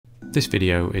This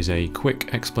video is a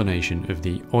quick explanation of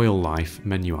the oil life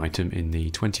menu item in the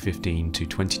 2015 to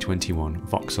 2021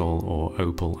 Vauxhall or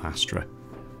Opel Astra.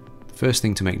 First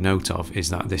thing to make note of is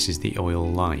that this is the oil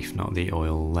life, not the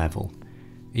oil level.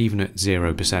 Even at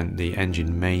 0%, the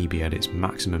engine may be at its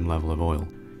maximum level of oil.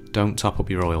 Don't top up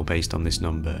your oil based on this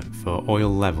number. For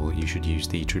oil level, you should use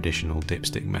the traditional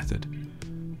dipstick method.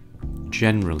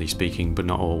 Generally speaking, but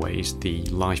not always, the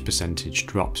life percentage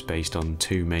drops based on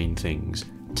two main things: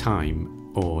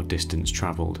 time or distance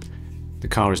travelled. The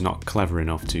car is not clever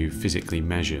enough to physically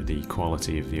measure the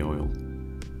quality of the oil.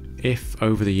 If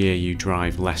over the year you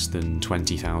drive less than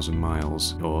 20,000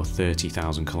 miles or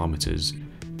 30,000 kilometres,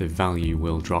 the value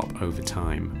will drop over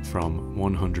time from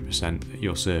 100% at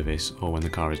your service or when the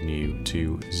car is new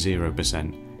to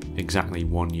 0% exactly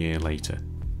 1 year later.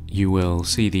 You will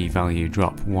see the value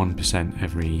drop 1%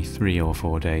 every 3 or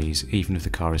 4 days, even if the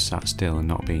car is sat still and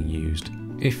not being used.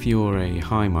 If you're a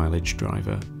high mileage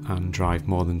driver and drive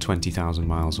more than 20,000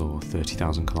 miles or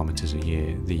 30,000 kilometres a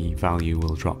year, the value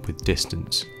will drop with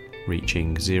distance,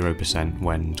 reaching 0%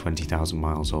 when 20,000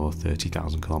 miles or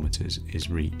 30,000 kilometres is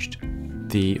reached.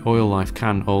 The oil life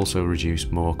can also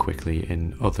reduce more quickly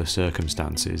in other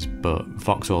circumstances, but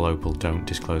Vauxhall Opel don't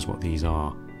disclose what these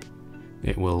are.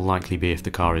 It will likely be if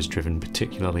the car is driven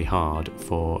particularly hard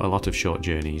for a lot of short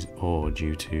journeys or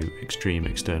due to extreme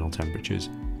external temperatures.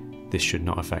 This should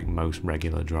not affect most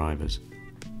regular drivers.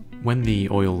 When the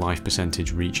oil life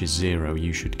percentage reaches 0,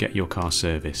 you should get your car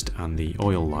serviced and the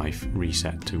oil life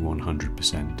reset to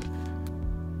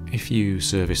 100%. If you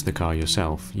service the car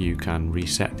yourself, you can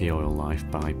reset the oil life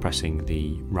by pressing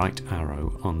the right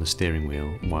arrow on the steering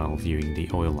wheel while viewing the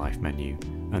oil life menu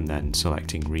and then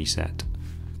selecting reset.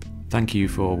 Thank you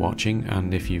for watching,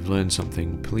 and if you've learned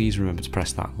something, please remember to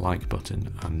press that like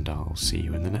button, and I'll see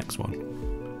you in the next one.